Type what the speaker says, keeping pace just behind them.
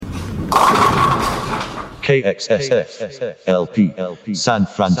KXSF LP San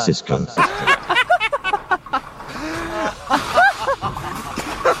Francisco.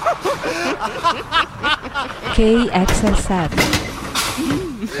 KXSF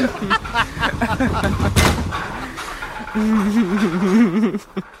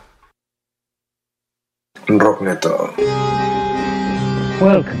Rockneto.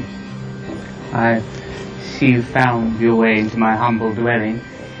 Welcome. I see you found your way into my humble dwelling,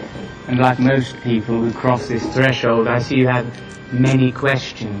 and like most people who cross this threshold, I see you have many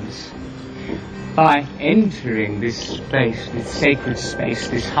questions. By entering this space, this sacred space,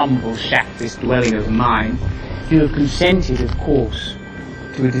 this humble shack, this dwelling of mine, you have consented, of course,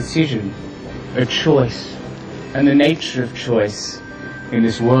 to a decision, a choice, and the nature of choice in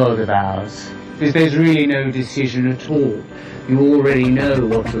this world of ours. Because there's really no decision at all. You already know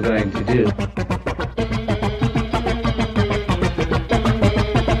what you're going to do.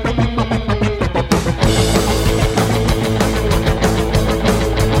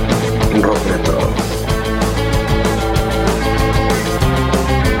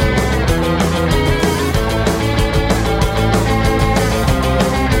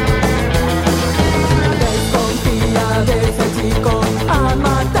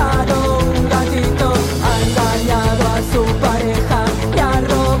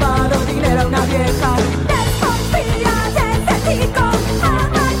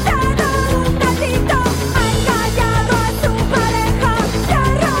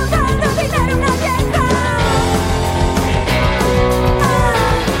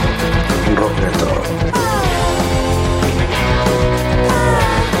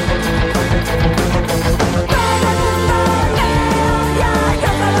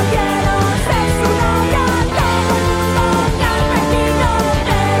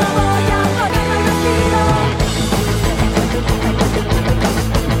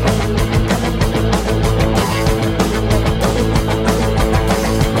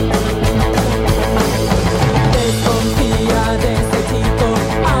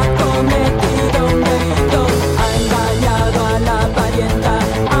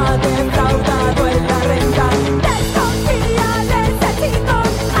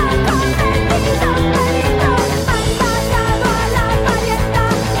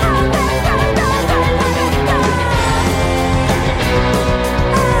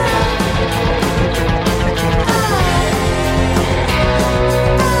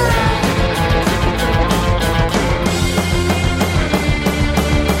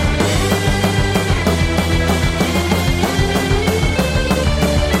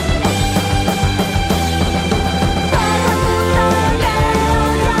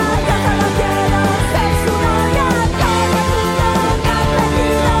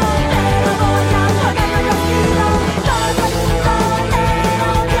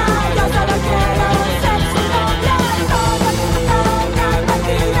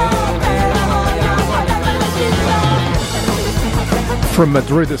 From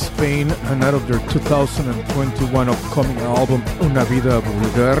Madrid, Spain, and out of their 2021 upcoming album Una Vida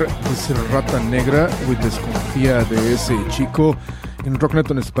Vulgar, this is Rata Negra with Desconfía de Ese Chico in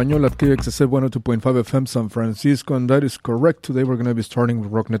Rocknet en Español at KXSF 102.5 FM San Francisco, and that is correct. Today we're going to be starting with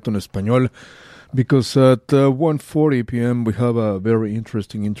Rocknet en Español because at 1:40 p.m. we have a very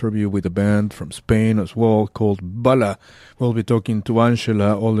interesting interview with a band from Spain as well called Bala. We'll be talking to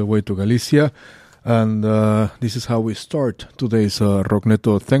Angela all the way to Galicia. And this is how we start today's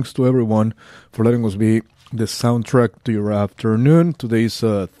Rockneto. Thanks to everyone for letting us be the soundtrack to your afternoon. Today's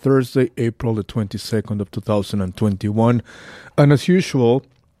Thursday, April the 22nd of 2021. And as usual,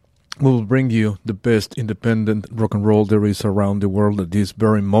 we'll bring you the best independent rock and roll there is around the world at this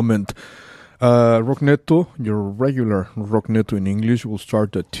very moment. Rockneto, your regular Rockneto in English, will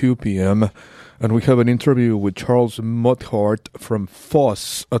start at 2 p.m. And we have an interview with Charles Mudhart from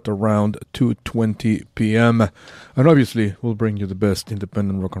Foss at around 2:20 p.m. And obviously, we'll bring you the best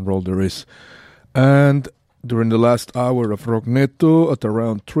independent rock and roll there is. And during the last hour of Rockneto at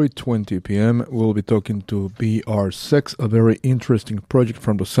around 3:20 p.m., we'll be talking to BR6, a very interesting project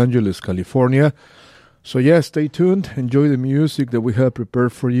from Los Angeles, California. So yeah, stay tuned. Enjoy the music that we have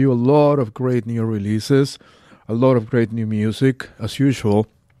prepared for you. A lot of great new releases, a lot of great new music, as usual.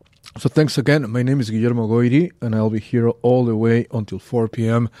 So thanks again. My name is Guillermo Goiri, and I'll be here all the way until 4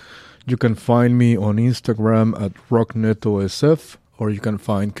 p.m. You can find me on Instagram at RocknetoSF, or you can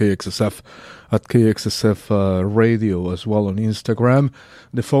find KXSF at KXSF Radio as well on Instagram.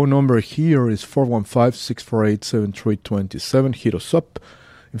 The phone number here is 415-648-7327. Hit us up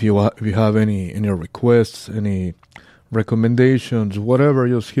if you have any requests, any recommendations, whatever.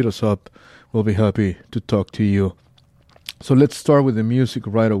 Just hit us up. We'll be happy to talk to you. So let's start with the music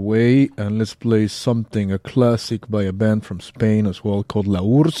right away, and let's play something, a classic by a band from Spain as well called La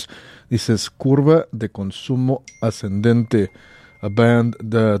URSS. This is Curva de Consumo Ascendente, a band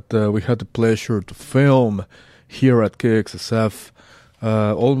that we had the pleasure to film here at KXSF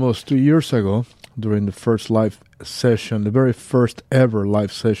almost 2 years ago during the first live session, the very first ever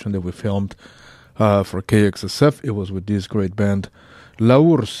live session that we filmed for KXSF. It was with this great band, La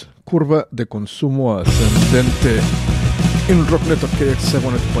URSS, Curva de Consumo Ascendente, in Rockneto KXSF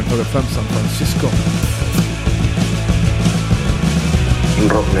 102.9 FM San Francisco.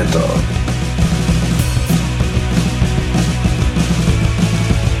 Rockneto.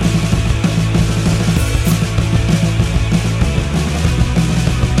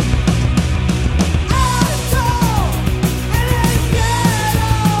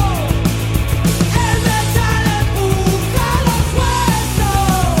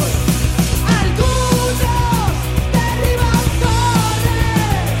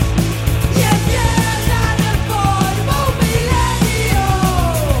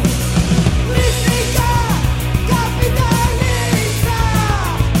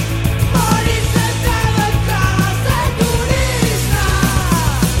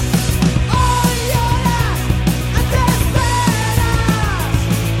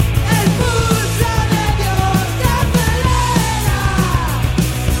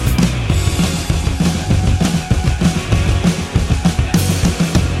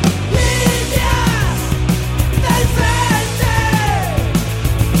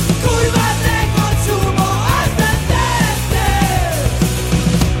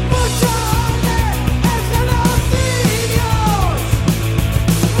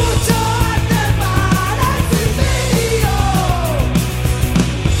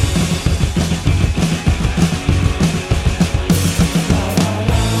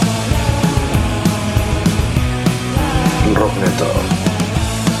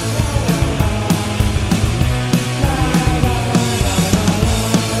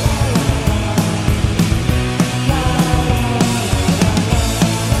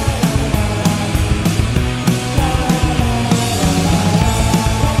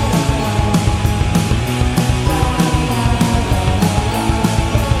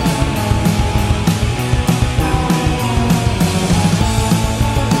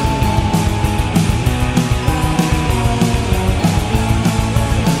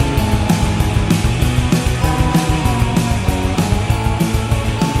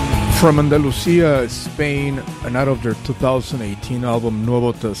 From Andalusia, Spain, and out of their 2018 album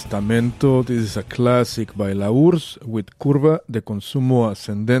Nuevo Testamento, this is a classic by La URSS with Curva de Consumo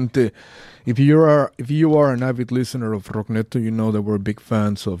Ascendente. If you are an avid listener of Rockneto, you know that we're big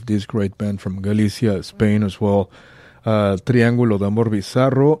fans of this great band from Galicia, Spain as well, Triángulo de Amor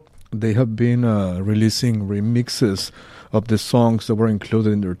Bizarro. They have been releasing remixes of the songs that were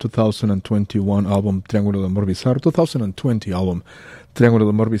included in their 2021 album Triángulo de Amor Bizarro, 2020 album Triángulo de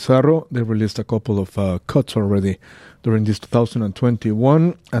Amor Bizarro. They released a couple of cuts already during this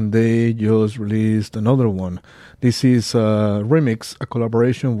 2021, and they just released another one. This is a remix, a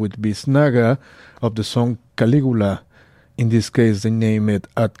collaboration with Biznaga of the song Caligula. In this case, they name it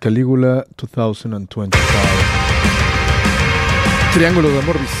At Caligula 2025. Triángulo de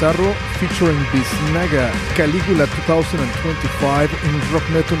Amor Bizarro featuring Biznaga, Caligula 2025 in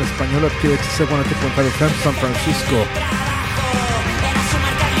Rockneto en español at KXSF 102.5 FM San Francisco.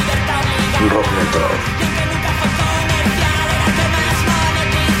 Rockneto.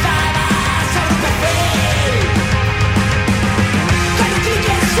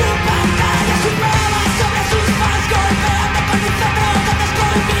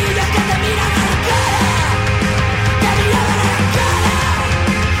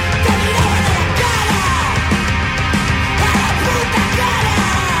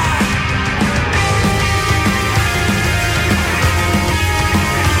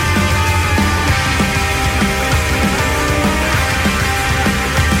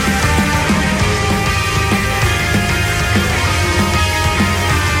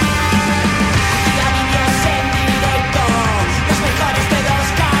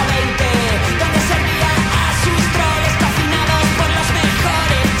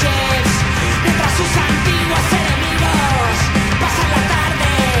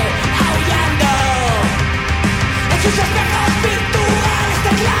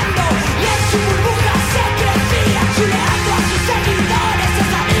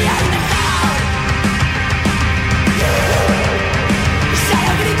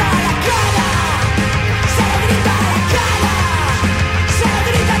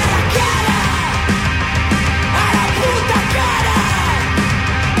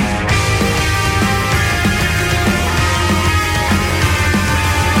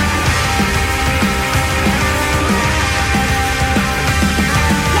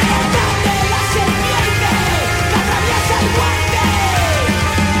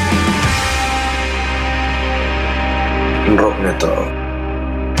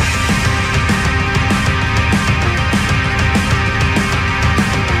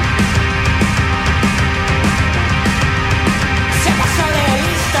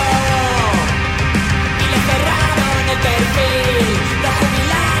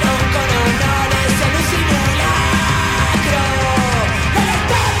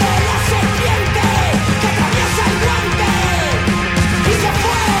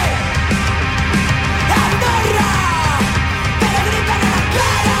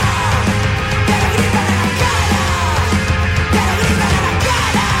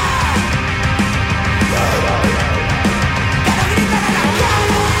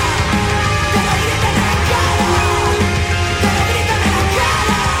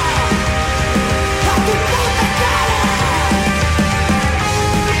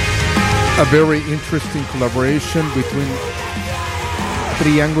 A very interesting collaboration between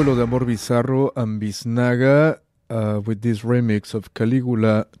Triángulo de Amor Bizarro and Biznaga with this remix of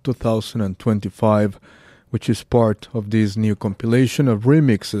Caligula 2025, which is part of this new compilation of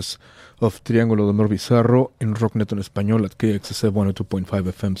remixes of Triángulo de Amor Bizarro in Rocknet en Español at KXSF 102.5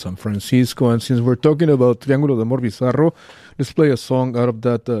 FM San Francisco. And since we're talking about Triángulo de Amor Bizarro, let's play a song out of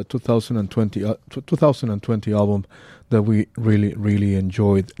that 2020 album that we really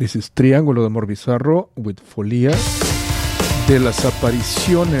enjoyed. This is Triángulo de Amor Bizarro with Folía de las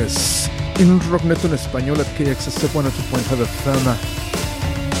Apariciones in Rocknet en Español at KXSF 102.5 FM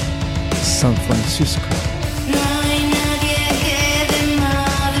San Francisco.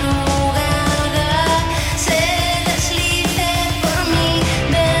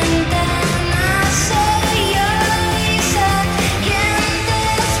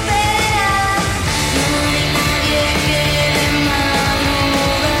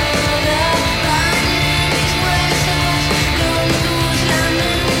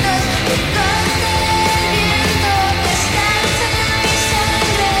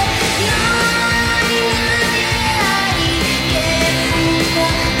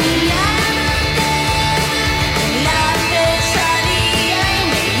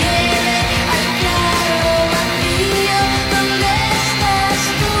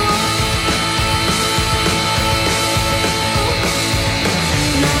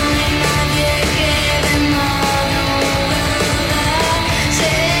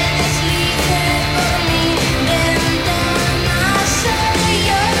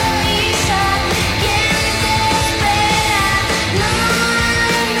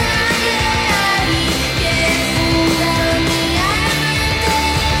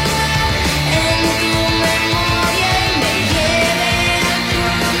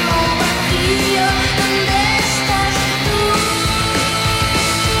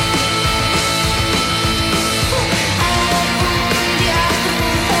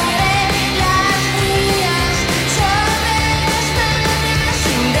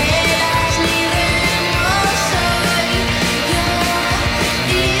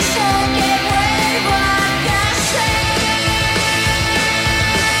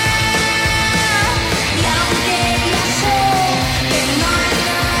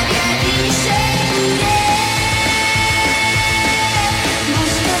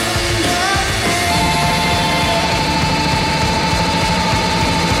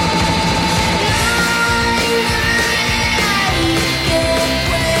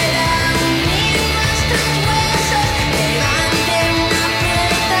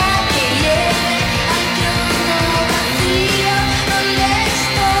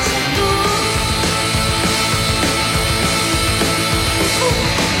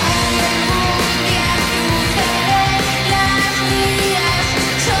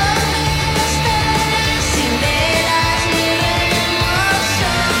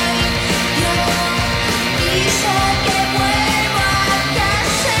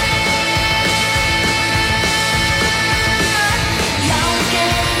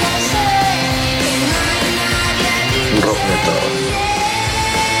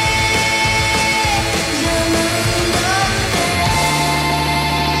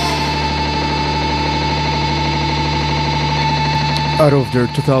 Out of their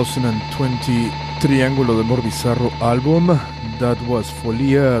 2020 Triángulo de Amor Bizarro album, that was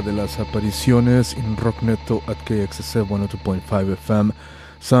Folía de las Apariciones in Rockneto at KXSF 102.5 FM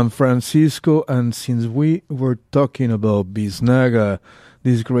San Francisco. And since we were talking about Biznaga,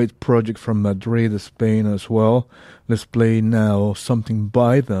 this great project from Madrid, Spain as well, let's play now something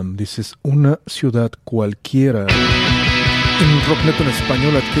by them. This is Una Ciudad Cualquiera in Rockneto en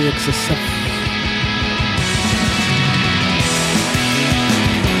Español at KXSF.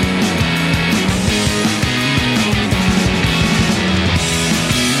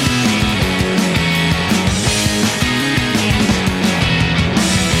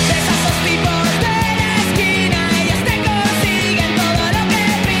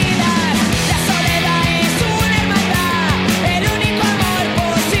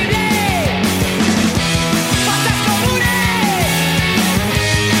 Pasas comunes,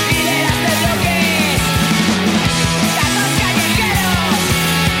 ideas de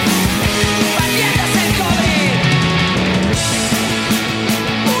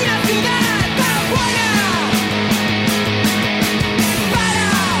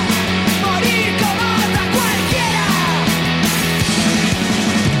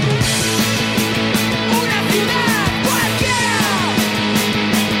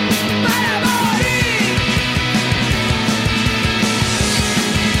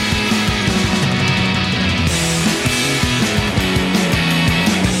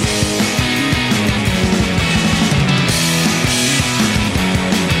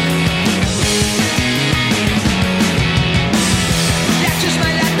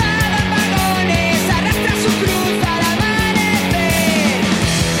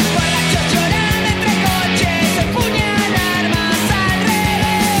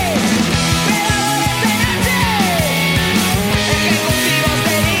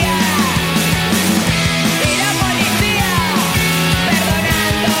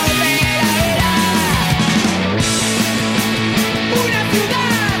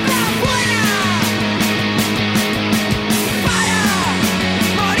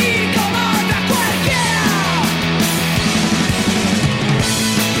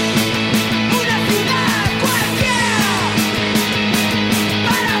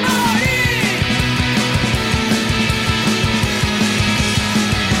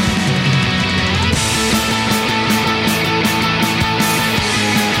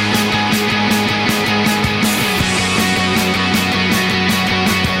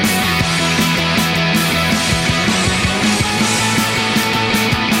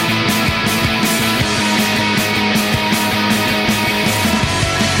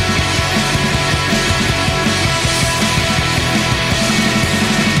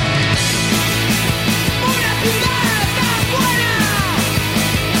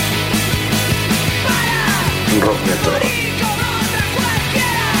Rockneto.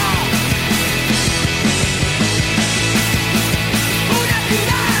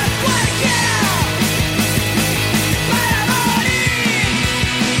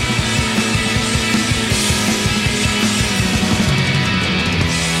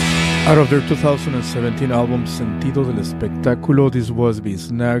 Out of their 2017 album Sentido del Espectáculo, this was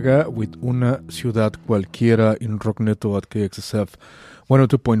Biznaga with Una Ciudad Cualquiera in Rockneto at KXSF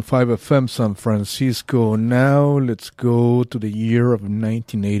 102.5 FM San Francisco. Now let's go to the year of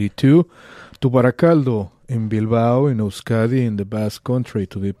 1982 to Baracaldo in Bilbao, in Euskadi, in the Basque Country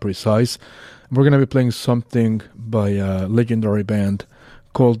to be precise. We're going to be playing something by a legendary band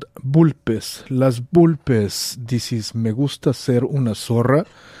called Bulpes. Las Bulpes. This is Me Gusta Ser Una Zorra,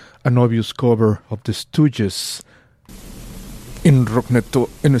 an obvious cover of the Stooges in Rockneto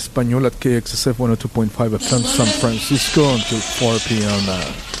en español at KXSF 102.5 FM San Francisco until 4 p.m.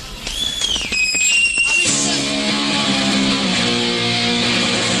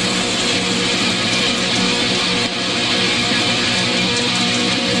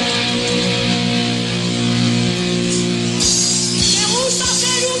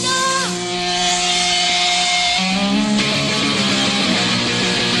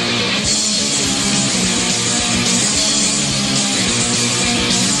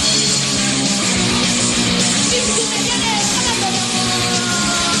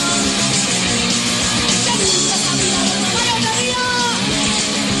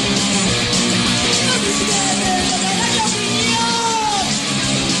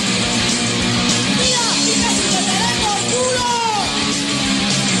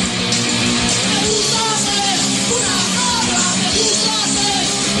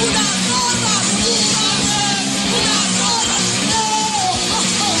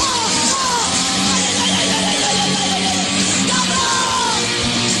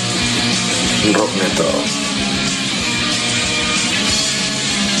 Rockneto.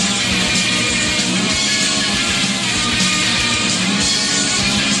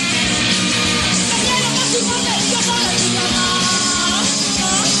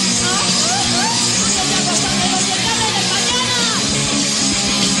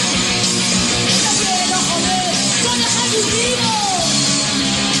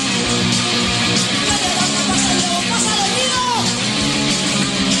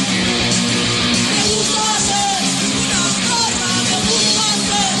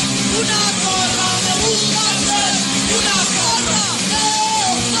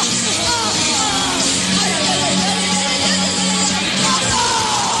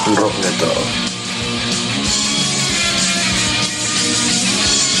 Rockneto.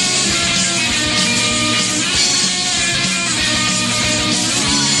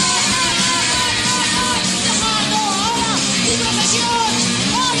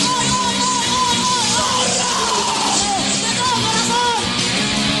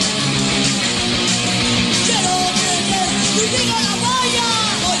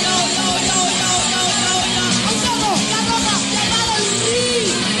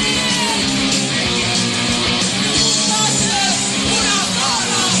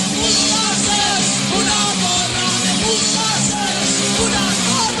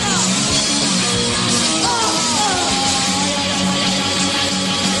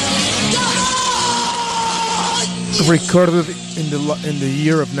 Recorded in the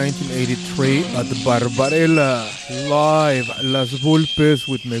year of 1983 at Barbarella live, Las Bulpes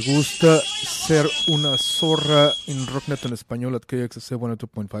with Me Gusta Ser Una Zorra in Rocknet en español at KXSF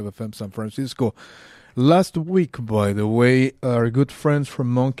 102.5 FM San Francisco. Last week, by the way, our good friends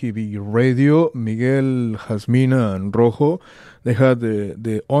from Monkey Bee Radio, Miguel, Jasmina, and Rojo, they had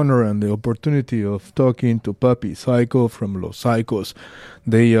the honor and the opportunity of talking to Papi Psycho from Los Psychos.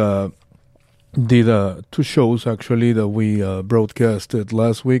 They did two shows actually that we broadcasted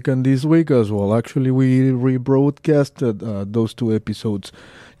last week and this week as well. Actually, we rebroadcasted those two episodes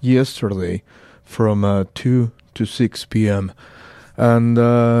yesterday from 2 to 6 p.m. And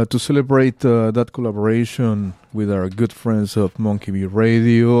to celebrate that collaboration with our good friends of Monkey Bee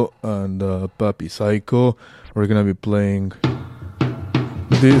Radio and Papi Psycho, we're going to be playing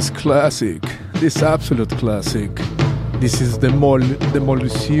this classic, this absolute classic. This is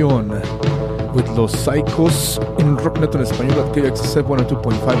Demolición with Los Psychos in Rocknet en español at KXSF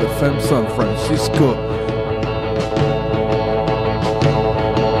 102.5 FM San Francisco.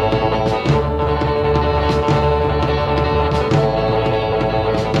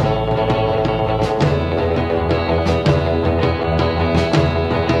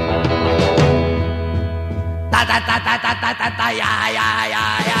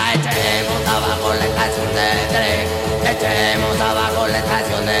 Echemos abajo la estación de tren, echemos abajo la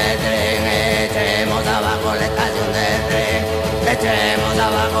estación de tren, echemos abajo la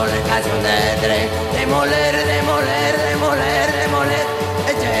abajo la estación de tren. Demoler, demoler, demoler, demoler.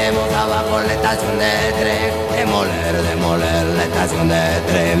 Echemos abajo la estación de tren. Demoler, demoler la estación de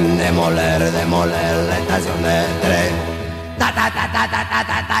tren. Demoler, demoler la estación de tren. Ta ta ta ta ta ta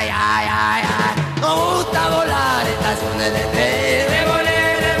ta ta ya ya ya. Nos gusta volar estaciones de tren.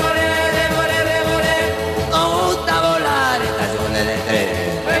 Demoler, demoler, demoler, demoler. Nos gusta volar estaciones de tren.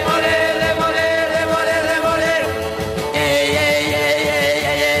 Demoler, demoler, demoler, demoler. Yeah yeah yeah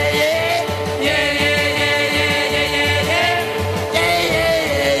yeah yeah yeah yeah yeah yeah yeah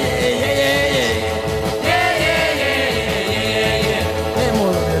yeah yeah yeah.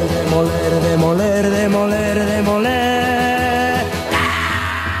 Demoler, demoler, demoler, demoler, demoler.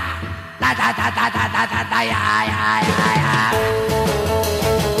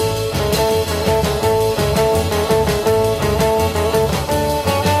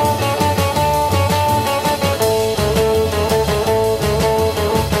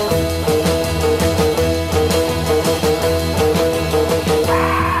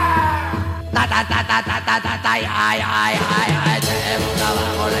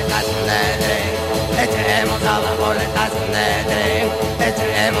 Echemos abajo la estación de tren.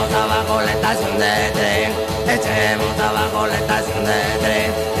 Echemos abajo la estación de tren. Echemos abajo la estación de tren. Echemos abajo la estación de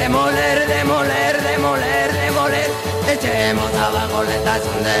tren. Demoler, demoler, demoler, demoler. Echemos abajo la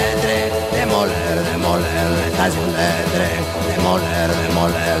estación de tren. Demoler, demoler la estación de tren. Demoler,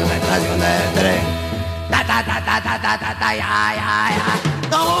 demoler la estación de tren. Ta ta ta ta ta ta ta ta ya ya ya.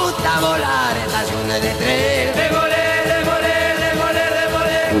 Nos gusta volar estaciones de tren. Demoler, demoler, demoler,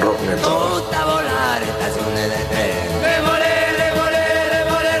 demoler. Rockneto. Nos gusta volar estaciones de tren. Demoler, demoler,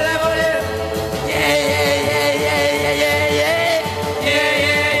 demoler, demoler. Yeah yeah yeah yeah yeah yeah yeah yeah yeah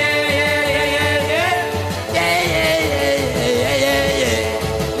yeah yeah yeah yeah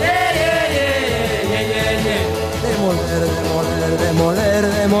yeah yeah. Demoler, demoler, demoler,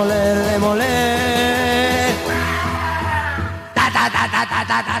 demoler, demoler.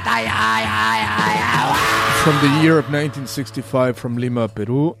 From the year of 1965 from Lima,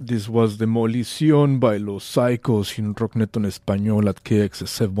 Peru, this was Demolición by Los Psychos in Rockneto en Español at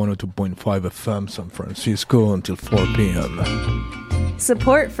KXSF 102.5 FM San Francisco until 4 p.m.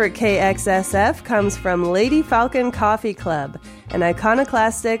 Support for KXSF comes from Lady Falcon Coffee Club, an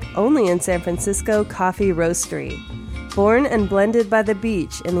iconoclastic, only in San Francisco coffee roastery. Born and blended by the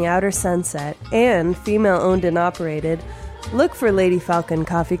beach in the outer sunset and female-owned and operated, look for Lady Falcon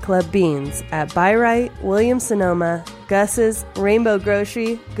Coffee Club beans at Byright, Williams-Sonoma, Gus's, Rainbow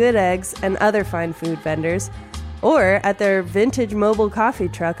Grocery, Good Eggs, and other fine food vendors, or at their vintage mobile coffee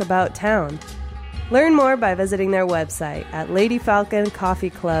truck about town. Learn more by visiting their website at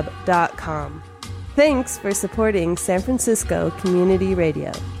ladyfalconcoffeeclub.com. Thanks for supporting San Francisco Community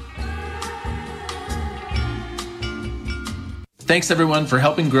Radio. Thanks everyone for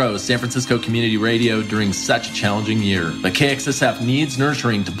helping grow San Francisco Community Radio during such a challenging year. But KXSF needs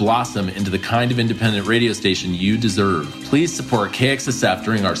nurturing to blossom into the kind of independent radio station you deserve. Please support KXSF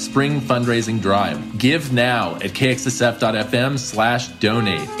during our spring fundraising drive. Give now at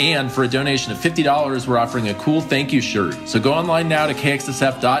kxsf.fm/donate. And for a donation of $50, we're offering a cool thank you shirt. So go online now to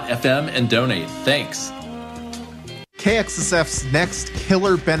kxsf.fm and donate. Thanks. KXSF's next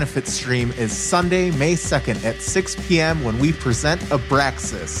killer benefit stream is Sunday, May 2nd at 6 p.m. when we present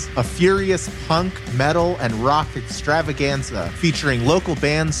Abraxas, a furious punk, metal, and rock extravaganza featuring local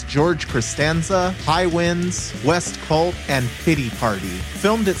bands George Costanza, High Winds, West Cult, and Pity Party.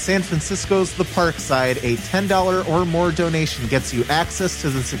 Filmed at San Francisco's The Parkside, a $10 or more donation gets you access to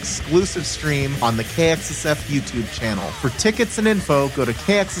this exclusive stream on the KXSF YouTube channel. For tickets and info, go to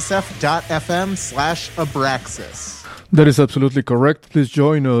kxsf.fm/Abraxas. That is absolutely correct. Please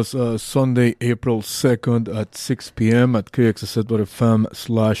join us Sunday, April 2nd at 6 p.m. at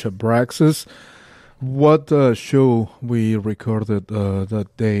kxsf.fm/Abraxas. What show we recorded that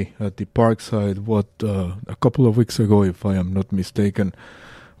day at the Parkside, a couple of weeks ago, if I am not mistaken.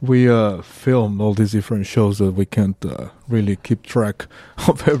 We filmed all these different shows that we can't really keep track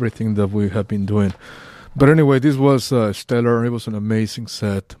of everything that we have been doing. But anyway, this was stellar. It was an amazing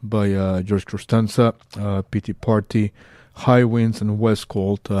set by George Costanza, Pity Party, High Winds, and West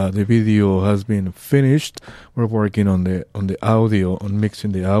Colt. The video has been finished. We're working on the audio, on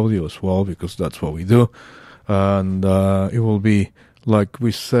mixing the audio as well, because that's what we do. And it will be, like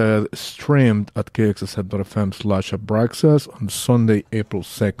we said, streamed at kxsf.fm/Abraxas on Sunday, April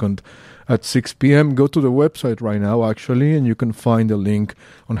 2nd at 6 p.m. Go to the website right now, actually, and you can find a link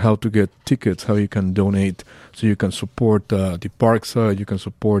on how to get tickets, how you can donate, so you can support the Parkside, you can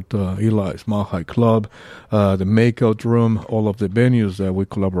support Eli's Mahai Club, the Makeout Room, all of the venues that we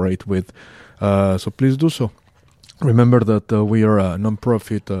collaborate with. So please do so. Remember that we are a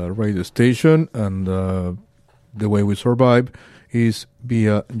non-profit radio station, and the way we survive is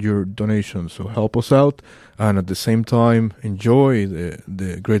via your donations. So help us out, and at the same time enjoy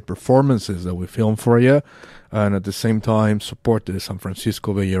the great performances that we film for you, and at the same time support the San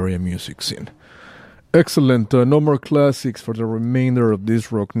Francisco Bay Area music scene. Excellent. No more classics for the remainder of this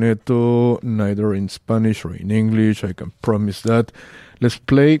Rockneto, neither in Spanish or in English, I can promise that. Let's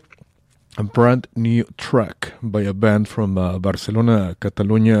play a brand new track by a band from Barcelona,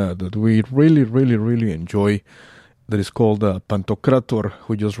 Catalunya, that we really enjoy, that is called Pantocrator,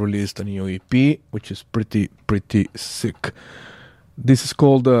 who just released a new EP, which is pretty sick. This is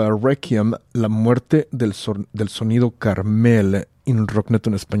called Requiem, La Muerte del Sonido Carmel, in Rockneto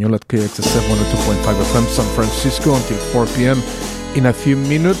en Español at KXSF 102.5 FM San Francisco until 4 p.m. In a few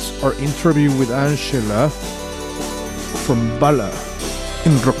minutes, our interview with Angela from Bala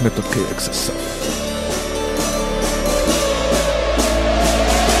in Rockneto KXSF.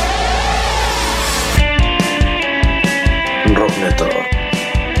 Rockneto.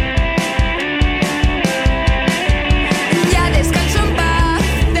 Ya descanso en paz,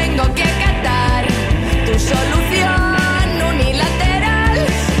 tengo que acatar tu solución unilateral.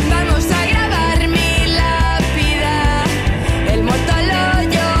 Vamos a grabar mi lápida, el muerto al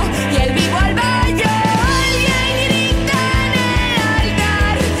hoyo y el vivo al baño. Alguien grita en el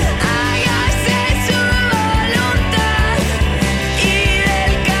altar, hágase su voluntad, y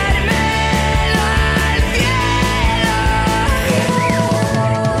del Carmelo al cielo.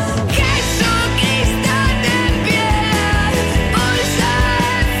 Jesucristo, ten piedad, pulsa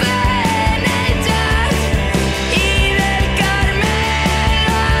F en el chat, y del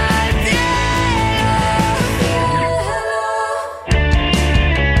Carmelo al cielo.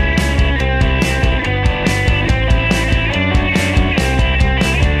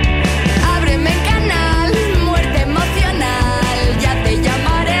 Ábreme canal, muerte emocional, ya te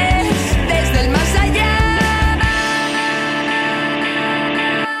llamaré desde el más allá.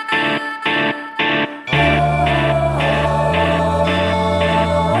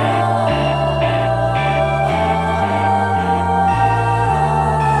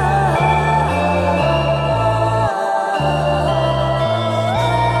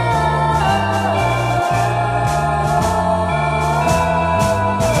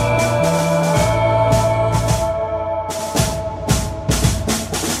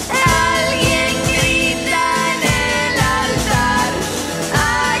 Alguien grita en el altar,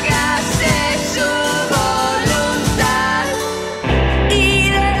 hágase su voluntad, y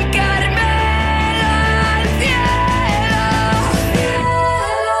del Carmelo al cielo.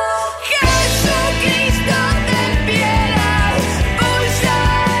 Jesucristo, ten piedad, pulsa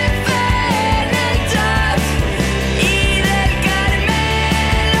F en el chat, y del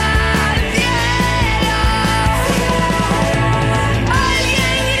Carmelo al cielo.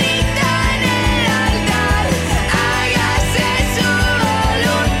 Alguien grita en el altar, hágase su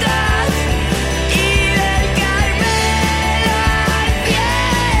voluntad, y del Carmelo al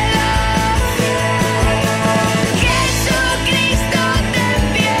cielo. Jesucristo, ten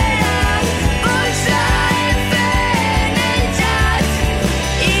piedad, pulsa F en el chat,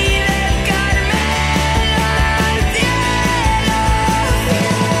 y del Carmelo al cielo.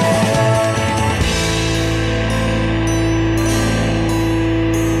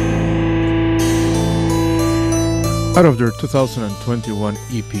 Out of their 2021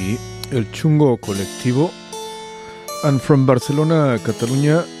 EP, El Chungo Colectivo, and from Barcelona,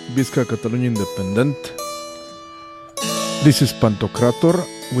 Catalunya, Visca Catalunya Independent, this is Pantocrator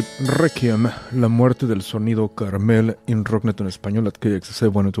with Requiem, La Muerte del Sonido Carmel, in Rockneto en Español at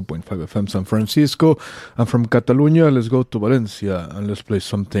KXSF 102.5 FM San Francisco. And from Catalunya, let's go to Valencia and let's play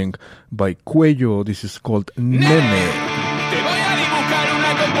something by Cuello. This is called Nene. Te voy a dibujar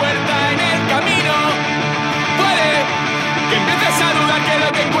una compuerta en el camino. Puede que empieces a dudar que lo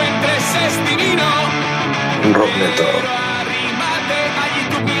que encuentres es divino. Rockneto. Pero arrímate, allí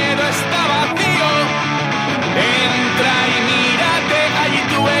tu miedo está vacío. Entra y mírate, allí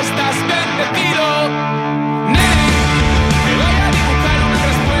tú estás bendecido. Nene, te voy a dibujar una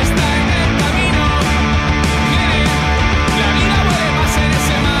respuesta en el camino. Nene, la vida puede más en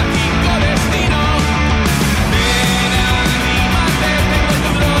ese mágico destino. Ven, anímate, tengo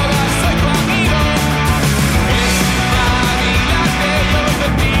tu droga, soy tu amigo. Espabilate, yo voy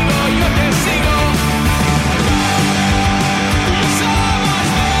contigo, yo te sigo.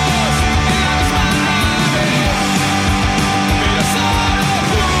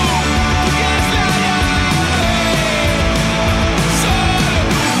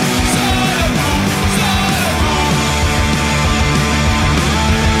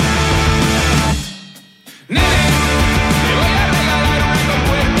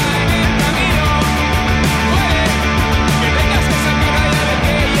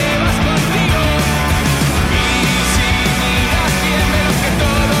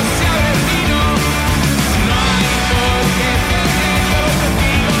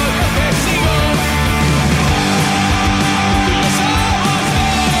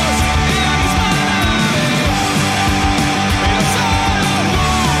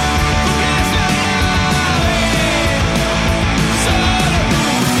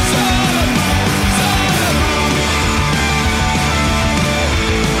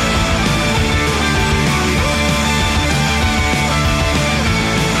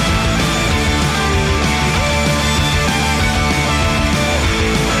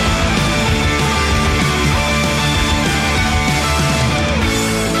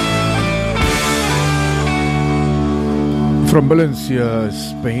 From Valencia,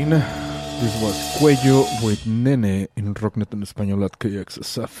 Spain, this was Cuello with Nene in Rocknet en español at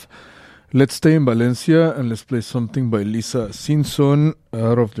KXSF. Let's stay in Valencia and let's play something by Lisa Simpson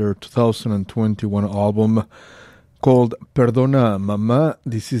out of their 2021 album called Perdona Mamá.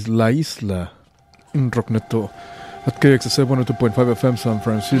 This is La Isla in Rockneto at KXSF 102.5 FM San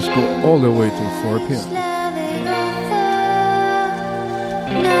Francisco all the way till 4 p.m.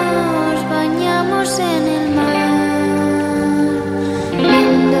 Nos bañamos en el mar,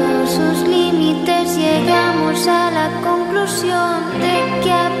 viendo sus límites llegamos a la conclusión de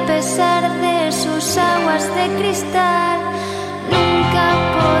que a pesar de sus aguas de cristal nunca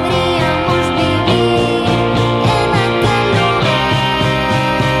podríamos vivir en aquel lugar.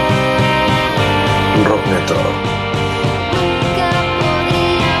 Rockneto.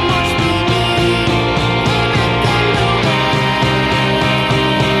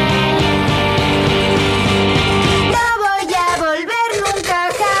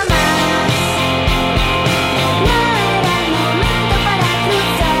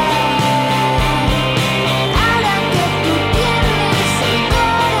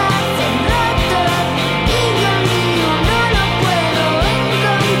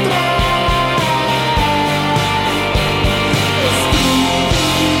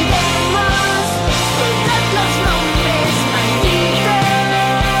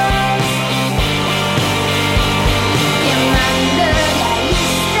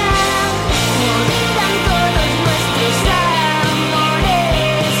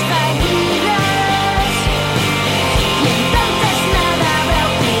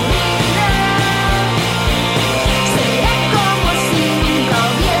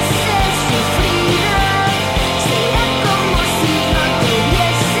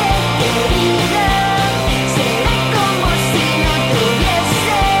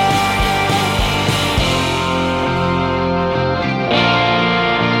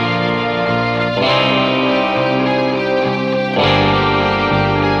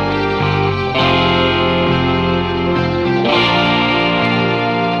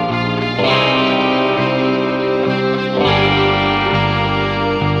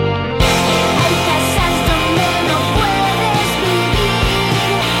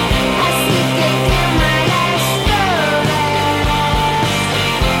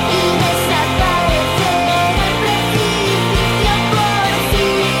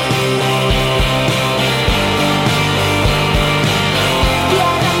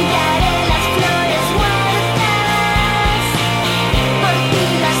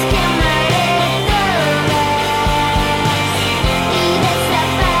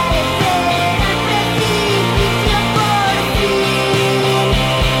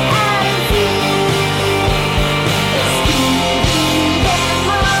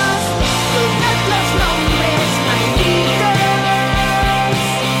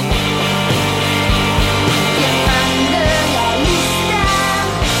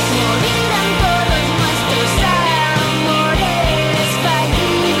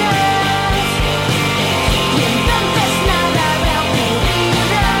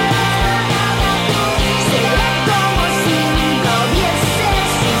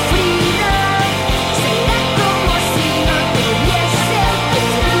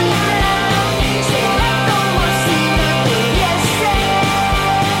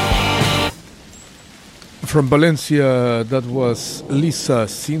 From Valencia, that was Lisa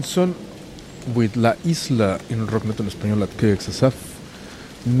Simpson with La Isla in Rocknet en español at KXSF.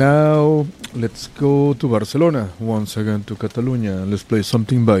 Now, let's go to Barcelona, once again to Catalunya. Let's play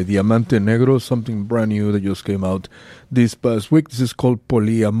something by Diamante Negro, something brand new that just came out this past week. This is called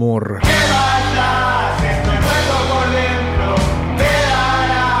Poliamor.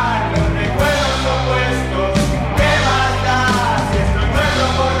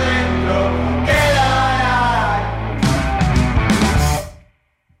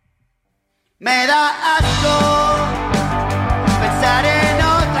 Me da asco pensar en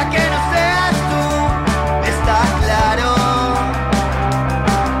otra que no seas tú. Está claro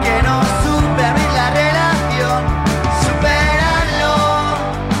que no supe abrir la relación, superarlo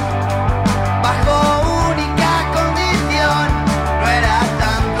bajo única condición. No era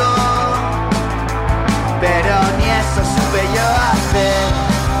tanto, pero ni eso supe yo hacer.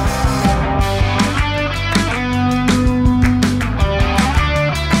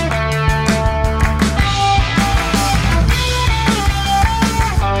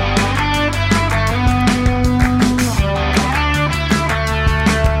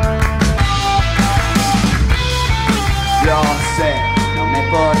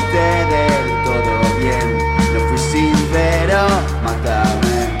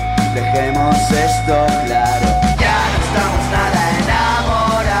 Esto claro, ya no estamos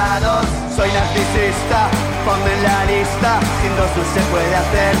Soy narcisista, ponme en la lista, sin 2 no se puede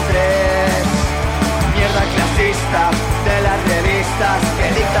hacer 3. Mierda clasista de las revistas que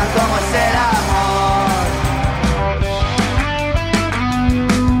dictan cómo es el amor.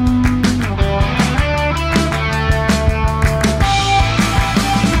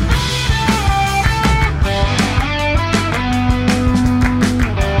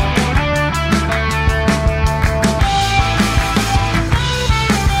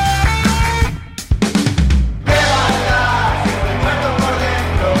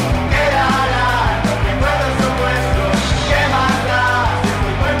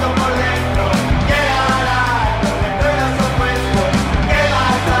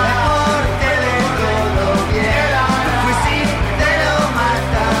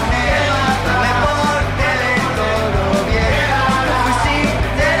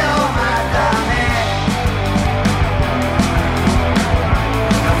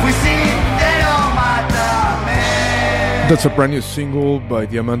 That's a brand new single by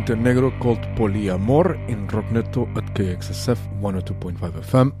Diamante Negro called Poliamor in Rockneto at KXSF 102.5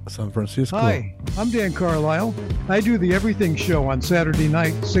 FM, San Francisco. Hi, I'm Dan Carlisle. I do the Everything Show on Saturday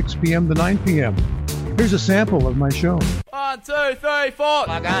night, 6 p.m. to 9 p.m. Here's a sample of my show. 1, 2, 3, 4.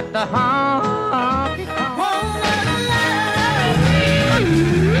 I got the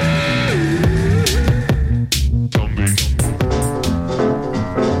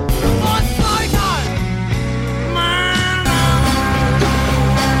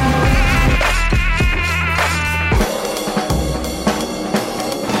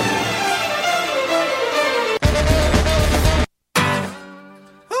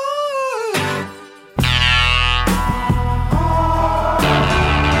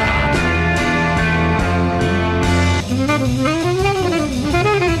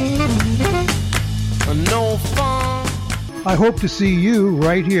I hope to see you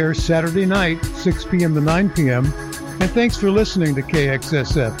right here Saturday night, 6 p.m. to 9 p.m. And thanks for listening to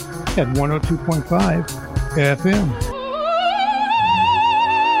KXSF at 102.5 FM.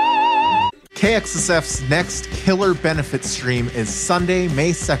 KXSF's next killer benefit stream is Sunday, May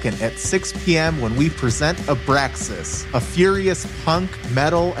 2nd at 6 p.m. when we present Abraxas, a furious punk,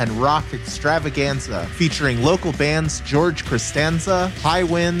 metal, and rock extravaganza featuring local bands George Costanza, High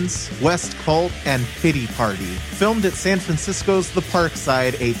Winds, West Cult, and Pity Party. Filmed at San Francisco's The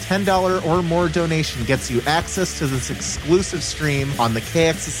Parkside, a $10 or more donation gets you access to this exclusive stream on the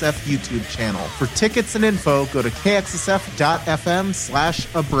KXSF YouTube channel. For tickets and info, go to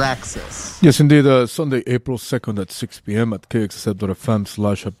kxsf.fm/Abraxas. Yes, indeed. Sunday, April 2nd at 6 p.m. at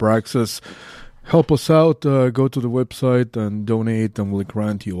kxsf.fm/Abraxas. Help us out. Go to the website and donate, and we'll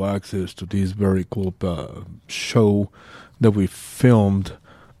grant you access to this very cool show that we filmed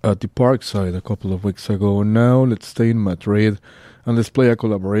at the Parkside a couple of weeks ago. Now, let's stay in Madrid and let's play a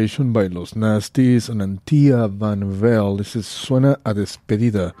collaboration by Los Nasties and Antia Van Vel. This is Suena a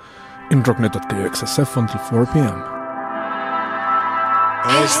Despedida in Rocknet at KXSF until 4 p.m.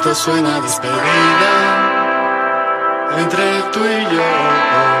 Esto suena a despedida entre tú y yo,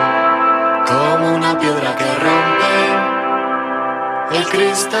 como una piedra que rompe el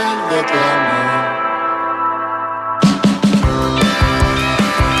cristal de tu amor.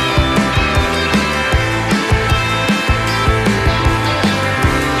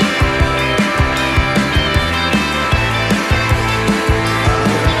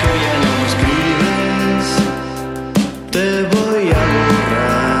 Ahora que ya no me escribes, te voy a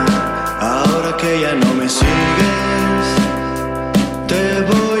borrar. Ahora que ya no me sigues, te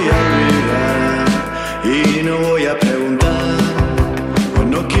voy a olvidar. Y no voy a preguntar, pues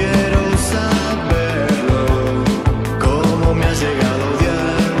no quiero saber.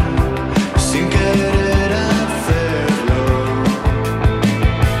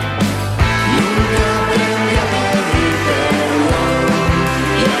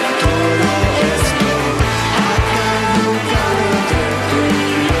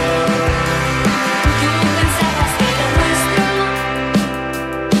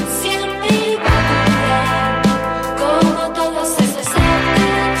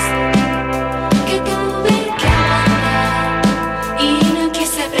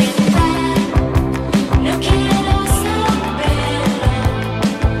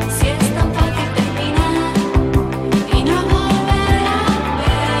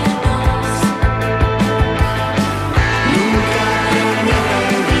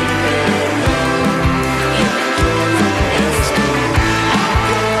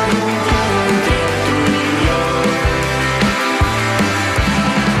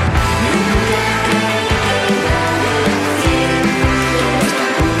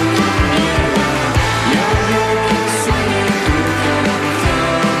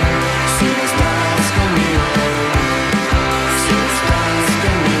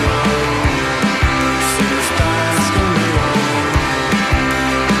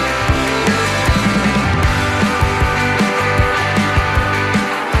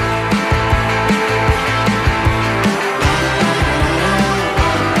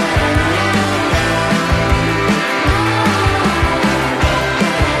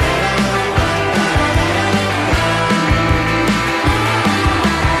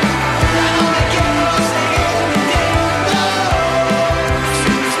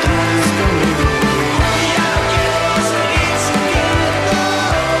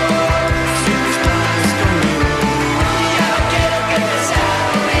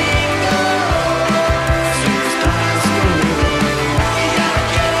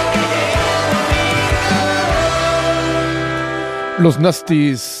 Los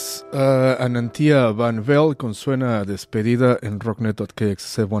Nasties, Anantia Van Vel con Suena Despedida en Rocknet at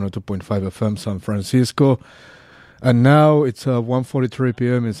KXSF 102.5 FM San Francisco. And now it's 1:43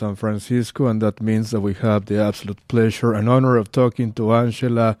 p.m. in San Francisco, and that means that we have the absolute pleasure and honor of talking to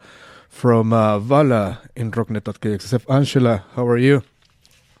Angela from Vala in Rocknet at KXSF. Angela, how are you?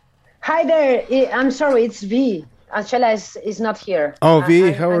 Hi there. I'm sorry, it's V. Angela is not here. Oh,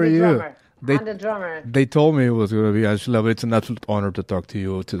 V, how are you? Drummer. I'm the drummer. They told me it was going to be Angela, but it's an absolute honor to talk to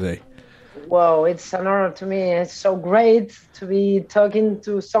you today. Whoa, it's an honor to me. It's so great to be talking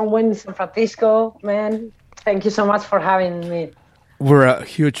to someone in San Francisco, man. Thank you so much for having me. We're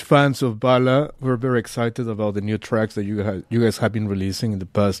huge fans of Bala. We're very excited about the new tracks that you guys have been releasing in the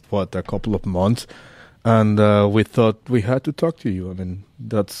past, a couple of months. And we thought we had to talk to you. I mean,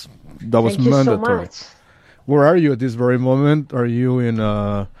 that was Thank you mandatory. So much. Where are you at this very moment? Are you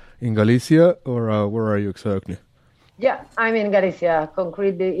in Galicia, or where are you exactly? Yeah, I'm in Galicia,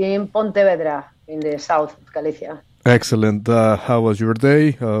 concretely in Pontevedra, in the south of Galicia. Excellent. How was your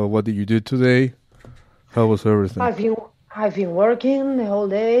day? What did you do today? How was everything? I've been working the whole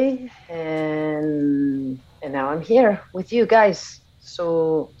day, and now I'm here with you guys.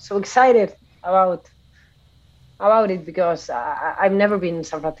 So excited about it because I've never been in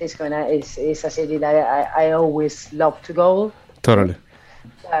San Francisco, and it's a city that I always love to go. Totally.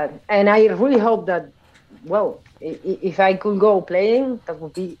 And I really hope that, well, if I could go playing, that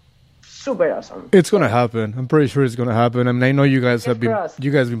would be super awesome. It's gonna happen. I'm pretty sure it's gonna happen. I mean, I know you guys have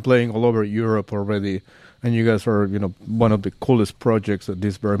been playing all over Europe already, and you guys are, one of the coolest projects at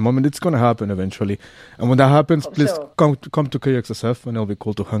this very moment. It's gonna happen eventually, and when that happens, please come to KXSF, and it'll be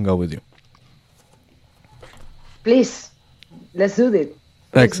cool to hang out with you. Please, let's do it.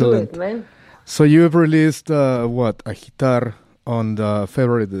 Excellent, do it, man. So you've released Agitar on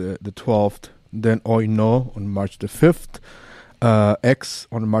February the 12th, then Hoy No on March the 5th, X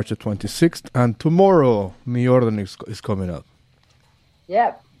on March the 26th, and tomorrow Mi Orden is coming up.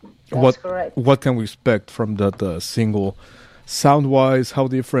 Yeah, that's correct. What can we expect from that single? Sound-wise, how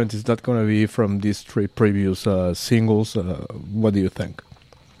different is that going to be from these three previous singles? What do you think?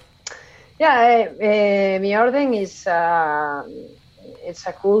 Yeah, Mi Orden is... it's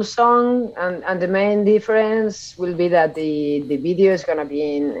a cool song, and the main difference will be that the video is gonna be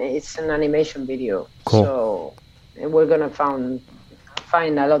it's an animation video. Cool. So we're gonna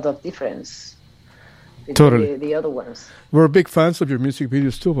find a lot of difference between totally. the other ones. We're big fans of your music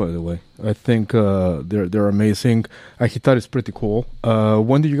videos too, by the way. I think they're amazing. Agitar is pretty cool.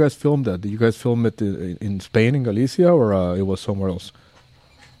 When did you guys film that? Did you guys film it in Spain, in Galicia, or it was somewhere else?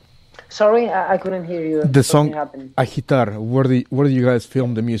 Sorry, I couldn't hear you. The song Agitar, where did you guys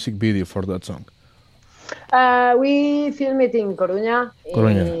film the music video for that song? We filmed it in Coruña.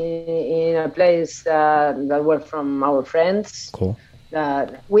 In a place that were from our friends. Cool.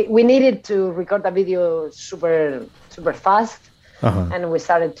 We needed to record a video super fast, and we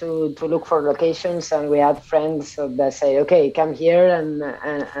started to look for locations, and we had friends that say, okay, come here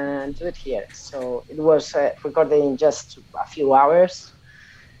and do it here. So it was recorded in just a few hours.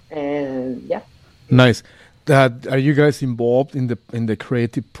 And yeah. Nice. Are you guys involved in the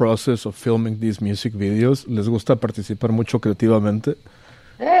creative process of filming these music videos? ¿Les gusta participar mucho creativamente?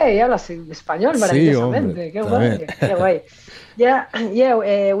 Hablas español maravillosamente. Qué guay. Qué guay.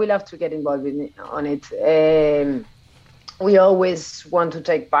 Yeah, we love to get involved on it. We always want to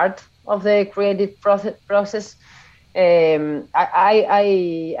take part of the creative process.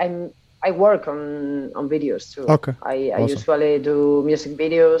 I work on videos too. Okay. I awesome. usually do music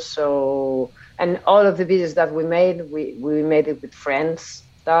videos, and all of the videos that we made made it with friends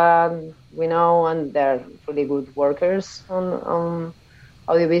that we know, and they're really good workers on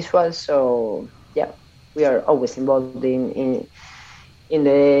audiovisual. So yeah, we are always involved in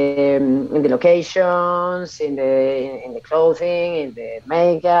the locations, in the clothing, in the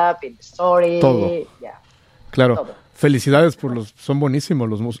makeup, in the story. Todo. Yeah. Claro. Todo. Felicidades son buenísimos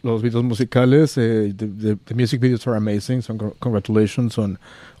los videos musicales. The music videos are amazing. So congratulations on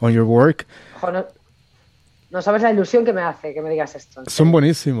your work. No sabes la ilusión que me hace que me digas esto. Son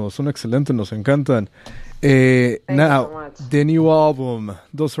buenísimos, son excelentes, nos encantan. Now, the new album.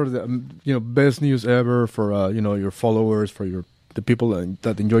 Those are the best news ever for your followers, for the people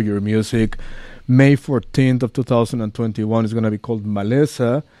that enjoy your music. May 14th of 2021 is going to be called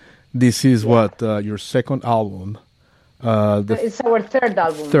Maleza. This is your second album. It's our third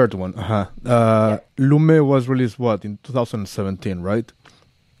album. Third one, Lume was released in 2017, right?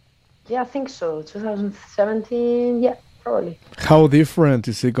 Yeah, I think so. 2017, yeah, probably. How different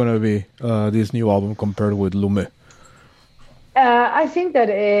is it going to be, this new album, compared with Lume? I think that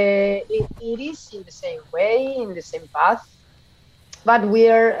it is in the same way, in the same path. but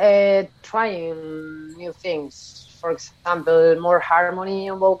we're trying new things. For example, more harmony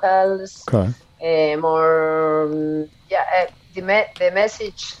on vocals, more the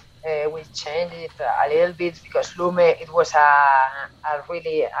message. We changed it a little bit because Lume, it was a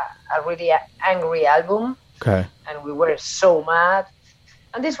really angry album, and we were so mad.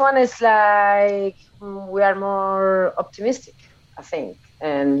 And this one is like we are more optimistic, I think.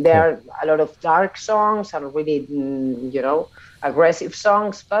 And there are a lot of dark songs and really, aggressive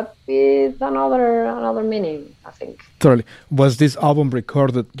songs, but with another meaning, I think. Totally. Was this album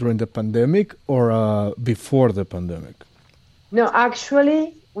recorded during the pandemic or before the pandemic? No,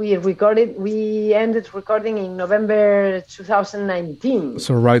 actually, we ended recording in November 2019.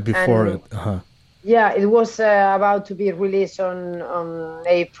 So right before it. Yeah, it was about to be released on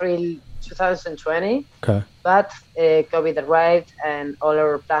April 2020. But COVID arrived and all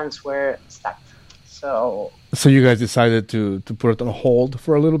our plans were stuck. So you guys decided to put it on hold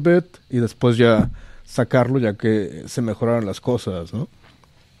for a little bit y después ya sacarlo ya que se mejoraron las cosas, ¿no?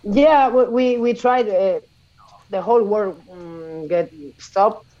 Yeah, we tried. The whole world get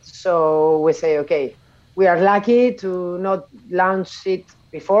stopped. So we say, okay, we are lucky to not launch it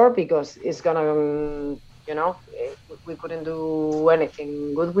before because it's gonna, we couldn't do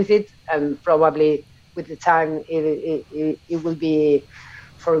anything good with it, and probably with the time it will be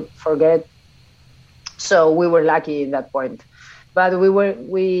forget. So we were lucky in that point, but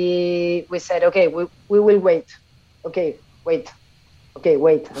we said, okay, we will wait. Okay, wait,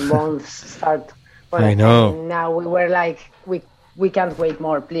 and won't start. I know. And now we were like, we can't wait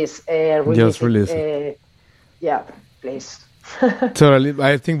more. Please, just release it. Yeah, please. Totally.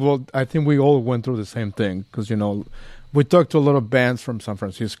 I think we all went through the same thing because we talked to a lot of bands from San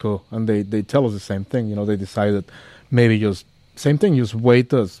Francisco and they tell us the same thing. They decided maybe just same thing. Just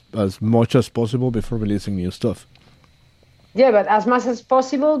wait as much as possible before releasing new stuff. Yeah, but as much as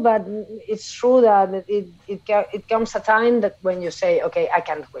possible. But it's true that it comes a time that when you say, okay, I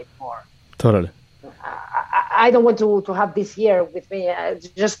can't wait more. Totally. I don't want to have this year with me.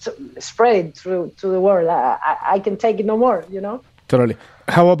 Just spread it through to the world. I can take it no more, Totally.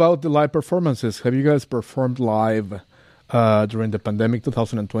 How about the live performances? Have you guys performed live during the pandemic,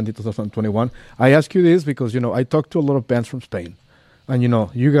 2020, 2021? I ask you this because, I talked to a lot of bands from Spain. And,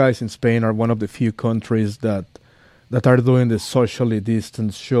 you guys in Spain are one of the few countries that are doing the socially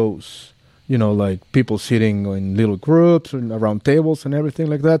distanced shows. Like people sitting in little groups and around tables and everything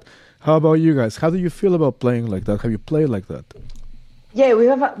like that. How about you guys? How do you feel about playing like that? Have you played like that? Yeah,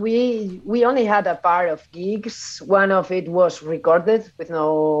 we only had a part of gigs. One of it was recorded with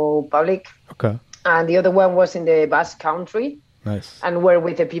no public. Okay. And the other one was in the Basque Country. Nice. And where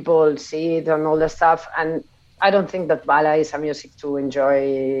with the people sit and all the stuff. And I don't think that Bala is a music to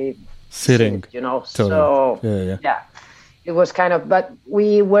enjoy sitting. Totally. So yeah, it was kind of. But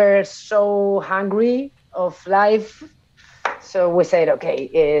we were so hungry of life. So we said,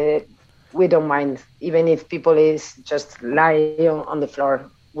 okay, we don't mind, even if people is just lying on the floor.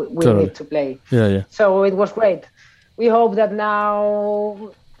 We totally. Need to play. Yeah. So it was great. We hope that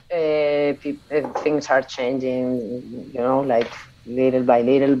now things are changing, like little by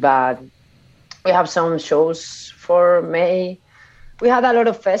little. But we have some shows for May. We had a lot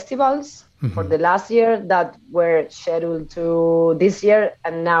of festivals for the last year that were scheduled to this year,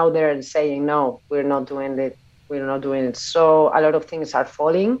 and now they're saying, no, we're not doing it. We're not doing it. So a lot of things are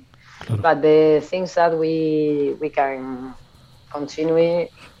falling, but the things that we can continue,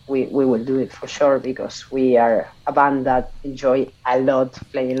 we will do it for sure because we are a band that enjoy a lot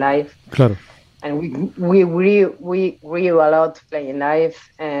playing live. Claro. And we grew a lot playing live,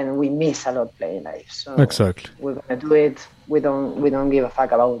 and we miss a lot playing live. So exactly, we're gonna do it. We don't give a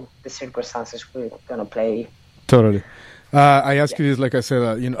fuck about the circumstances. We're gonna play. Totally. I ask you this, like I said,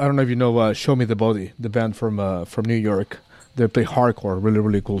 I don't know if you know Show Me the Body, the band from New York. They play hardcore, really,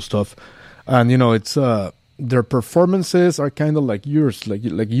 really cool stuff. And, it's their performances are kind of like yours, like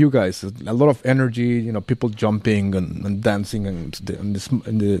you guys. A lot of energy, people jumping and dancing and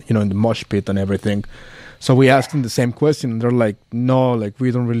in the mosh pit and everything. So we asked them the same question, and they're like, no, like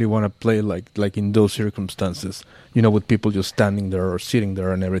we don't really want to play like in those circumstances, with people just standing there or sitting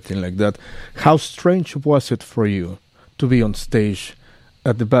there and everything like that. How strange was it for you to be on stage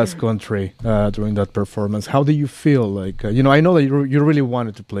at the Basque Country during that performance? How do you feel? Like, I know that you really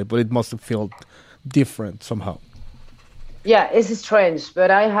wanted to play, but it must have felt different somehow. Yeah, it's strange,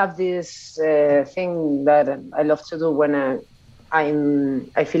 but I have this thing that I love to do when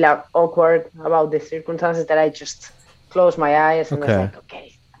I feel awkward about the circumstances, that I just close my eyes and I'm like,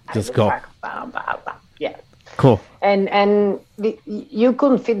 okay, just go. Yeah. Cool. And you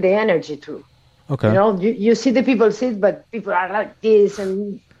couldn't feel the energy too. Okay. You know, you see the people sit, but people are like this,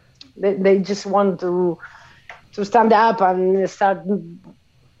 and they just want to stand up and start, you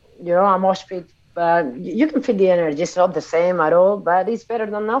know, a mosh pit. But you can feel the energy. It's not the same at all, but it's better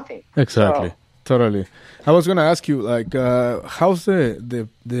than nothing. Exactly. So, Totally. I was going to ask you, like, how's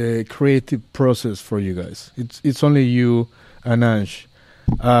the creative process for you guys? It's only you and Ange.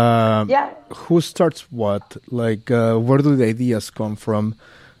 Yeah. Who starts what? Like, where do the ideas come from?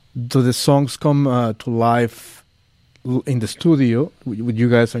 Do the songs come to life in the studio with you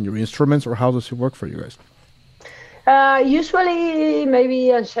guys and your instruments, or how does it work for you guys? Usually,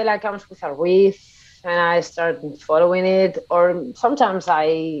 maybe Angela comes with a riff, and I start following it. Or sometimes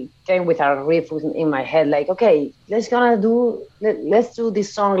I came with a riff in my head, like, okay, let's do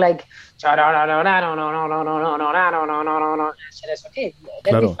this song, like, Angela's okay,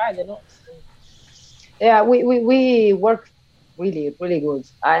 let me find the notes. Yeah, we work really, really good.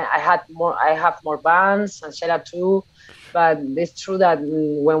 I have more bands, Angela too, but it's true that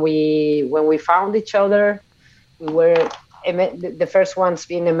when we found each other, we were the first ones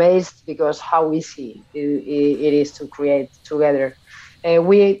being amazed because how easy it is to create together.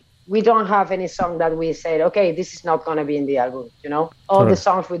 We don't have any song that we said, okay, this is not going to be in the album, you know? All the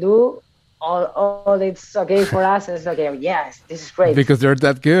songs we do, all it's okay for us, and it's okay, yes, this is great. Because they're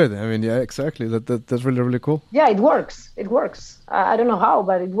that good. I mean, yeah, exactly. That's really, really cool. Yeah, it works. I don't know how,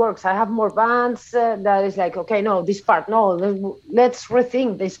 but it works. I have more bands that is like, okay, no, this part, no, let's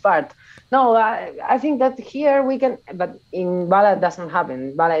rethink this part. No, I think that here we can, but in Bala it doesn't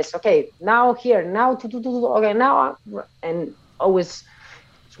happen. Bala is okay, now here, now, okay, now, and always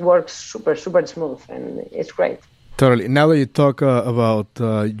works super, super smooth, and it's great. Totally. Now that you talk about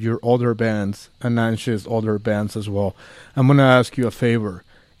your other bands and Ange's other bands as well, I'm going to ask you a favor.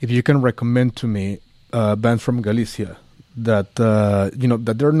 If you can recommend to me bands from Galicia that,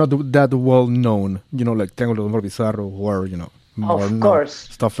 that they're not that well known, like Triángulo de Amor Bizarro, who are, more of course,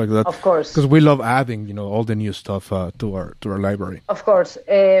 stuff like that. Of course. Because we love adding, all the new stuff to our library. Of course.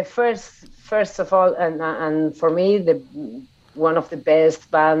 First of all, and for me, one of the best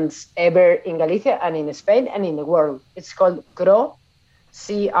bands ever in Galicia and in Spain and in the world. It's called CRO,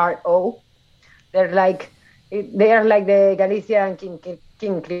 CRO. They are like the Galician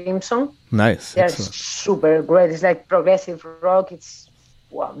King Crimson. Nice. They're super great. It's like progressive rock.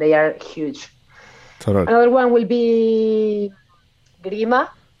 They are huge. Totally. Another one will be Grima.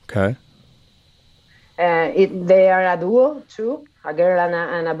 Okay. They are a duo too, a girl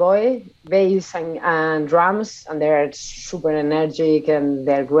and a boy, bass and drums, and they're super energetic and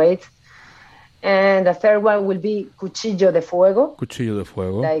they're great. And the third one will be Cuchillo de Fuego. Cuchillo de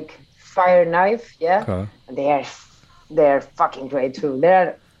Fuego. Like fire knife, yeah. Okay. And they're fucking great too.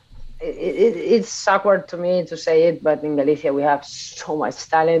 It's awkward to me to say it, but in Galicia we have so much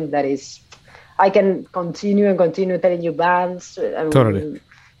talent that I can continue telling you bands. Totally.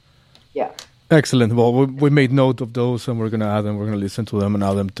 Yeah. Excellent. Well, we made note of those, and we're going to add them. We're going to listen to them and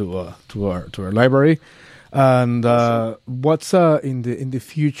add them to our library. And what's in the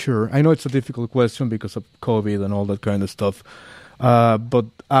future? I know it's a difficult question because of COVID and all that kind of stuff. But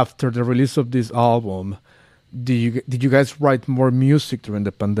after the release of this album, did you guys write more music during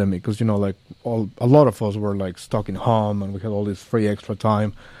the pandemic? Because a lot of us were like stuck in home, and we had all this free extra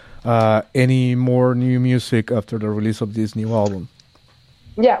time. Any more new music after the release of this new album?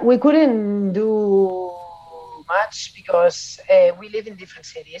 Yeah, we couldn't do much because we live in different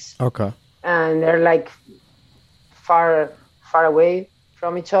cities. Okay. And they're like far away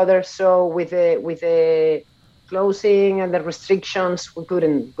from each other. So with the closing and the restrictions, we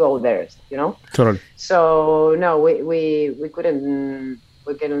couldn't go there, Totally. So no, we couldn't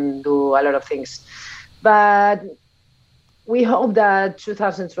do a lot of things. But we hope that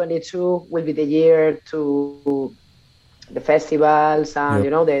 2022 will be the year to the festivals and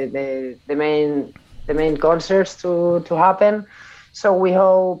the main concerts to happen. So we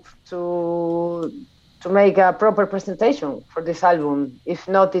hope to make a proper presentation for this album. If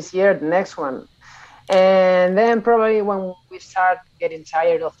not this year, the next one. And then probably when we start getting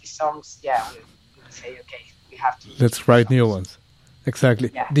tired of these songs, we'll say, okay, we have to. Let's write new ones.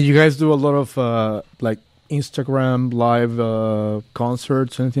 Exactly. Yeah. Did you guys do a lot of Instagram live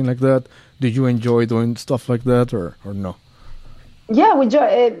concerts, anything like that? Did you enjoy doing stuff like that, or no? Yeah, we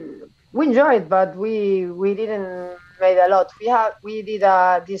enjoy it, but we didn't make a lot. We did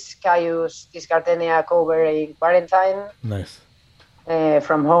this Caius, this Gardenia cover in quarantine. Nice.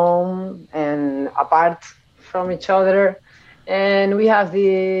 From home and apart from each other, and we have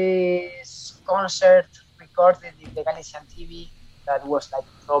this concert recorded in the Galician TV that was like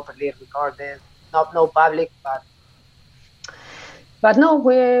properly recorded. No public, but But no,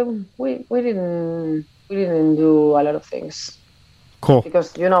 we didn't do a lot of things. Cool.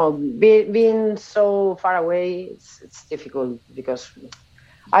 Because being so far away, it's difficult because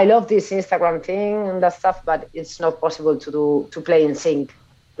I love this Instagram thing and that stuff, but it's not possible to play in sync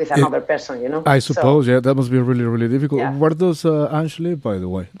with another person, I suppose, yeah, that must be really, really difficult. Yeah. Where does Ange live, by the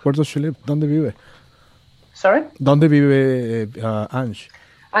way? Where does she live? ¿Dónde vive? Sorry? ¿Dónde vive Ange?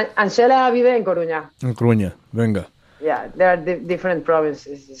 Angela vive en Coruña. En Coruña, venga. Yeah, there are different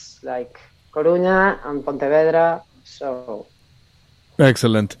provinces. It's like Coruña and Pontevedra, so...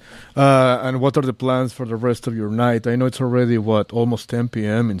 Excellent. And what are the plans for the rest of your night? I know it's already, almost 10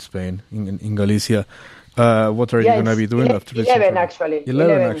 p.m. in Spain, in Galicia. What are you going to be doing after this? 11, actually.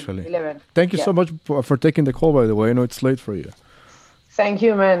 11, actually. 11. Thank you so much for taking the call, by the way. I know it's late for you. Thank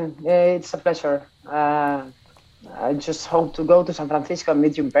you, man. It's a pleasure. I just hope to go to San Francisco and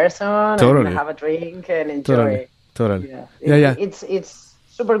meet you in person and have a drink and enjoy. Totally. Yeah. It's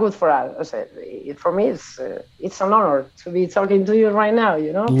super good for us. For me, it's an honor to be talking to you right now.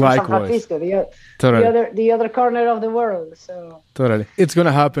 From San Francisco, the other corner of the world. So totally, it's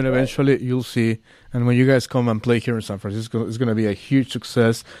gonna happen eventually. You'll see. And when you guys come and play here in San Francisco, it's gonna be a huge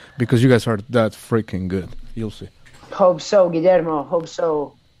success because you guys are that freaking good. You'll see. Hope so, Guillermo. Hope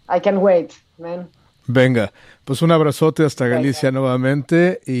so. I can't wait, man. Venga, pues un abrazote hasta Galicia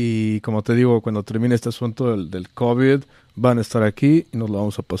nuevamente y como te digo, cuando termine este asunto del COVID, van a estar aquí y nos lo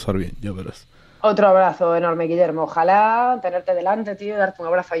vamos a pasar bien, ya verás. Otro abrazo enorme, Guillermo. Ojalá tenerte delante, tío, darte un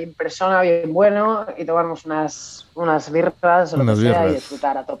abrazo ahí en persona bien bueno y tomarnos unas birras o lo que sea y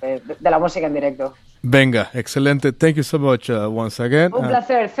disfrutar a tope de la música en directo. Venga, excelente. Thank you so much once again. Un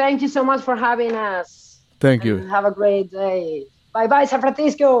placer. Thank you so much for having us. Thank you. Have a great day. Bye bye, San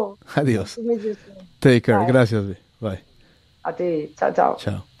Francisco. Adiós. Take care. Bye. Gracias. Bye. A ti. Chao, chao.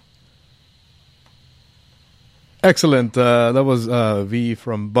 Ciao. Excellent. That was V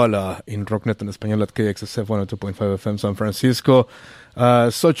from Bala in Rocknet in Español at KXSF 102.5 FM San Francisco.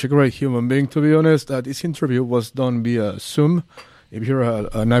 Such a great human being, to be honest. This interview was done via Zoom. If you're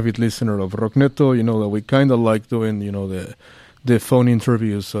an avid listener of Rockneto, you know that we kind of like doing, the phone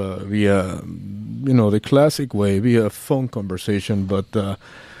interviews via, the classic way, via phone conversation. But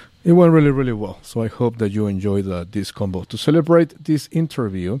it went really, really well. So I hope that you enjoyed this combo. To celebrate this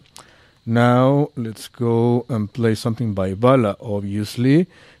interview, now let's go and play something by Bala, obviously.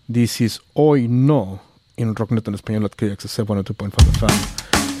 This is Hoy No in Rocknet en Español at KXSF 102.5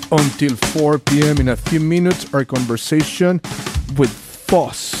 FM. Until 4 p.m. in a few minutes, our conversation with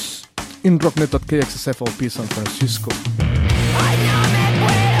Foss in Rocknet at KXSF LP San Francisco.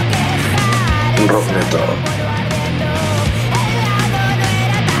 Rockneto.